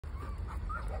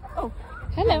Oh,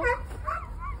 hello.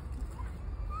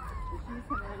 She's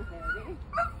coming out heavy.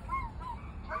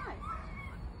 Nice.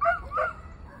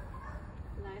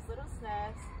 Nice little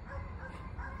sniffs.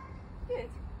 Good.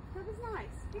 That was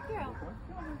nice. Good girl.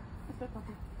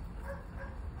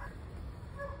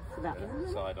 So that was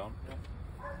nice. Side on. Yeah.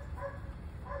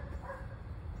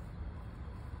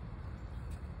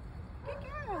 Good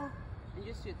girl. And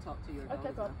you should talk to your dog.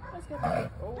 Okay, Bob. Let's go.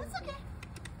 Oh. That's okay.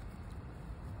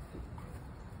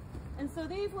 And so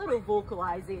these little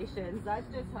vocalizations, that's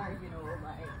just how, you know,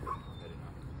 like,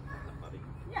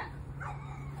 yeah.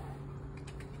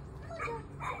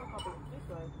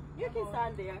 You can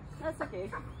stand there. That's okay.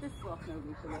 Just soften our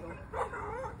leash a little.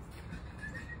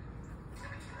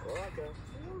 Alright, girl.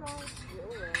 You're alright. You're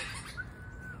alright.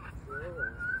 You're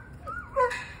alright.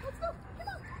 Let's go. Come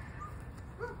on.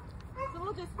 So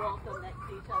we'll just walk them next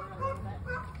to each other a little bit. Oh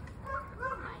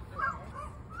my goodness.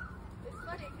 It's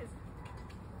funny because...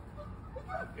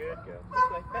 Good girl. This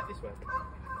way. Back this way.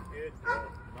 Good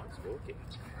girl. Nice walking.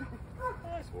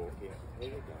 Nice walking. Here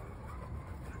you go.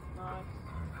 Nice.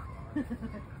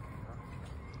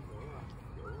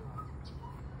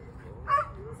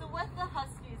 So with the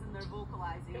huskies and their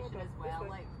vocalization as well,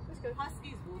 like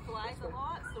huskies vocalize a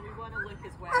lot, so we want to look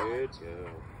as well. Good girl.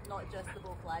 Not just the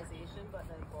vocalization, but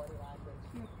the body language.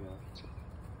 Good girl.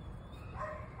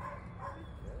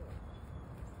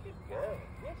 Good girl.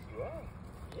 Yes, you are.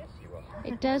 Yes, you are.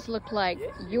 It does look like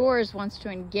yours wants to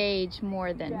engage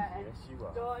more than... Yeah, Yes, you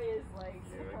are. Joy is like...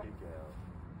 You're a good girl.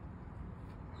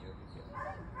 You're a good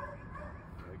girl.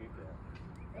 You're a good girl.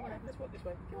 Come on, let's walk this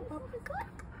way. Come on, Bob.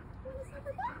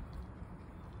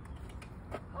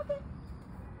 Okay.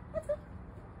 That's it.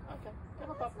 Okay. Come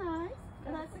on, Bob. That's nice.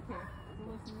 And that's okay.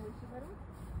 Listen to each other.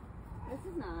 This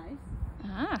is nice.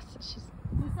 Ah, so she's...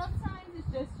 So sometimes it's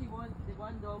just the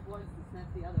one dog wants to sniff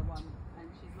the other one and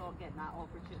she's not getting that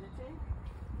opportunity.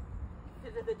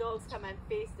 Because if the dogs come in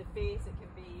face to face, it can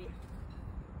be,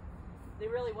 they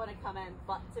really want to come in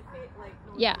butt to face, like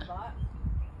nose Yeah. to butt.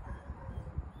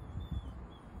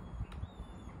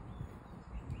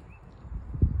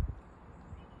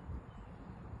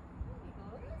 There you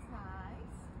go, that's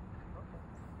nice.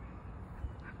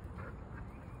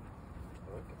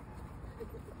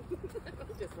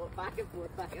 Just walk back and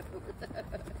forth, back and forth. Good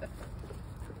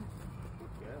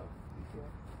girl. Good girl.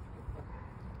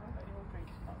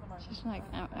 She's like,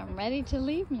 I'm ready to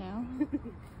leave now. Good girl.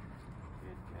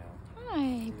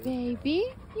 Hi, baby.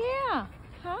 Yeah.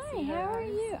 Hi, how are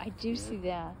you? I do see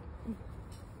that.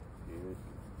 Good.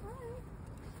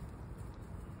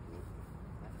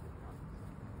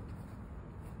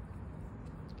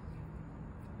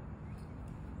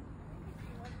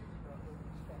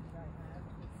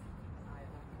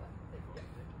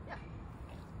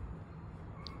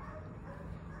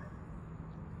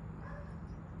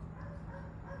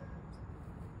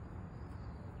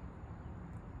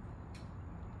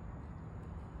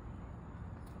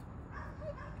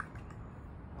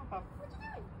 What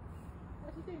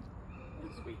you doing?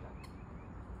 Sweetheart.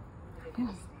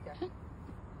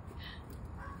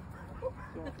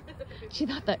 She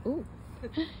thought that, ooh,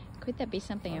 could that be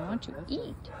something I want to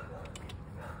eat?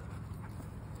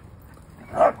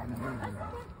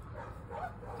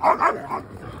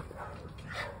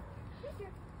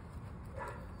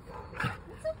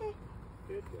 It's okay.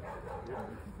 Good girl.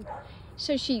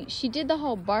 So she did the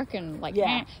whole barking like,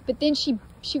 Yeah. but then she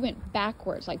went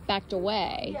backwards, like backed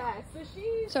away. Yeah,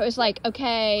 So it was like,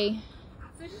 okay,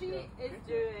 so she is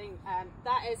doing,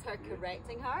 that is her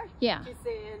correcting her. yeah, She's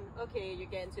saying, okay, you're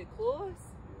getting too close,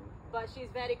 but she's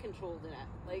very controlled in it.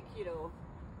 Like, you know,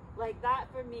 like that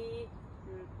for me,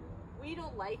 we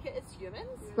don't like it as humans.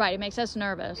 right. It makes us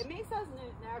nervous. It makes us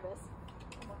nervous.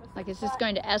 Like it's just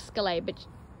going to escalate, but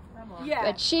Yeah.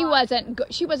 but she wasn't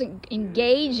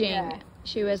engaging. Yeah.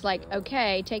 She was like,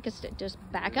 okay, take a step, just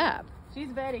back up.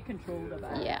 She's very controlled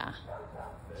about it. Yeah.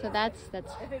 So that's If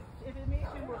it makes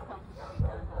you more comfortable, you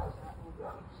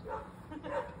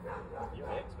can have that. You're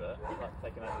the expert. You're like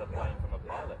taking over the plane from a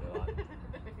pilot. You're like,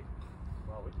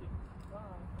 well, with you.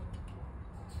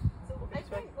 So I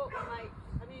think what we might,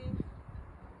 I mean,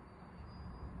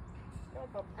 Go on,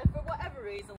 Bob. and for whatever reason,